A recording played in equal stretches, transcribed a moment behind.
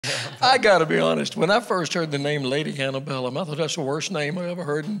I got to be honest. When I first heard the name Lady Antebellum, I thought that's the worst name I ever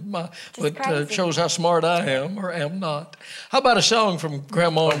heard. But it shows how smart I am or am not. How about a song from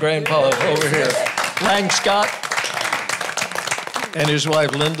Grandma and Grandpa over here? Lang Scott and his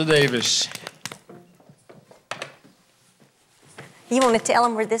wife, Linda Davis. You want to tell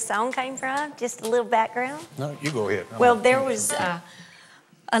them where this song came from? Just a little background? No, you go ahead. Well, there was a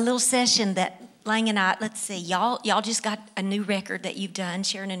little session that Lang and I, let's see, y'all just got a new record that you've done,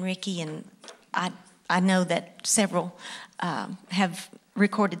 Sharon and Ricky, and I know that several have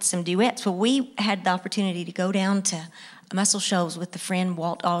recorded some duets. Well, we had the opportunity to go down to Muscle Shoals with the friend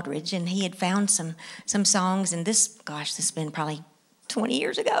Walt Aldridge, and he had found some songs, and this has been probably 20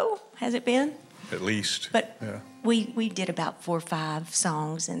 years ago, has it been? At least. But yeah. we did about 4 or 5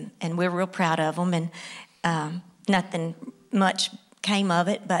 songs, and we're real proud of them, and nothing much came of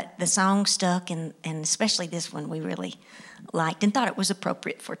it, but the song stuck, and especially this one we really liked and thought it was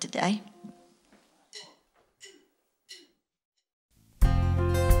appropriate for today.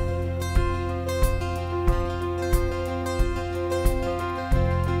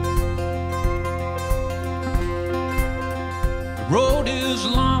 The road is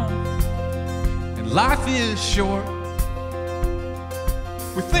long and life is short.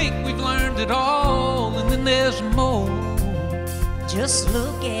 We think we've learned it all, and then there's more. Just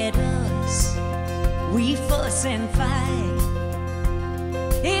look at us, we fuss and fight.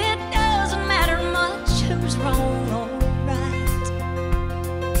 It doesn't matter much who's wrong or right.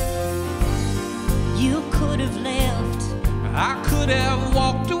 You could have left, I could have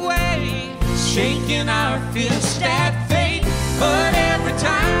walked away, shaking our fist at fate. But every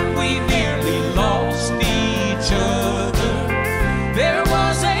time we nearly lost each other, there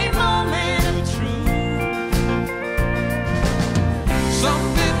was a moment of truth.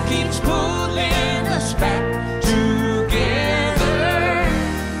 Something keeps pulling us back together.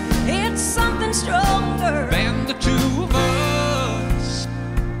 it's something stronger Than the two of us.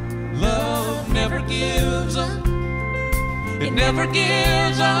 Love never gives up. It never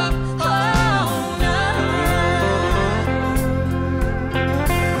gives up. Oh no.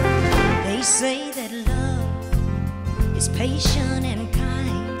 They say that love is patient and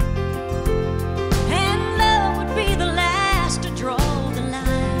kind, and love would be the last to draw the line.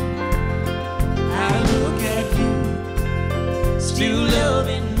 I look at you, still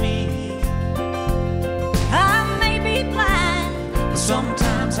loving me. I may be blind, but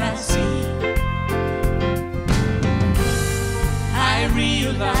sometimes I see. I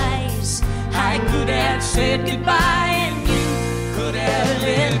realize I could have said goodbye, and you could have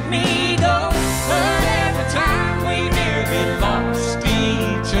let me go. But every time we nearly lost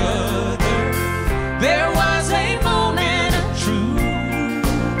each other, there was a moment of truth.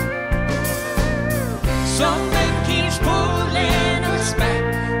 Something keeps pulling us back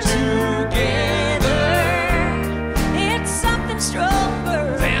together. It's something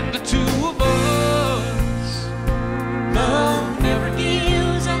stronger Than the two of us. love never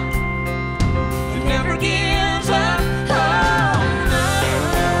gives up. It never gives up. Oh no.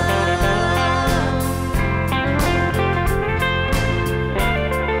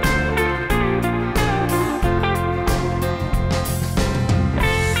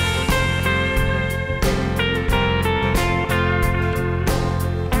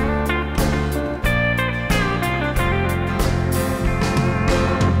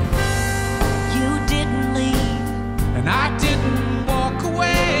 You didn't leave, And I didn't walk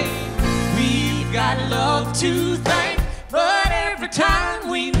away. We've got love to thank. But every time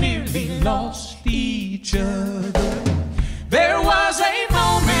we nearly lost each other, there was a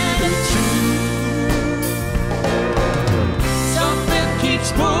moment of truth. Something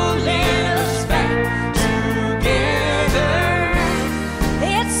keeps pulling us back together.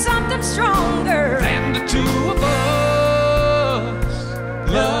 it's something stronger Than the two of us.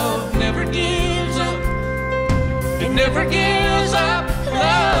 Love never gives up. It never gives up.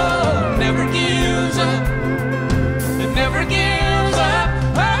 Love never gives up. It never gives up.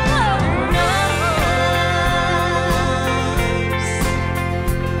 Oh no.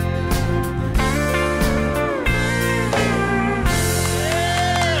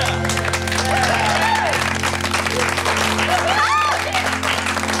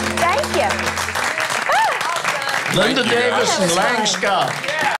 Thank you. Linda Davis and Lang Scott.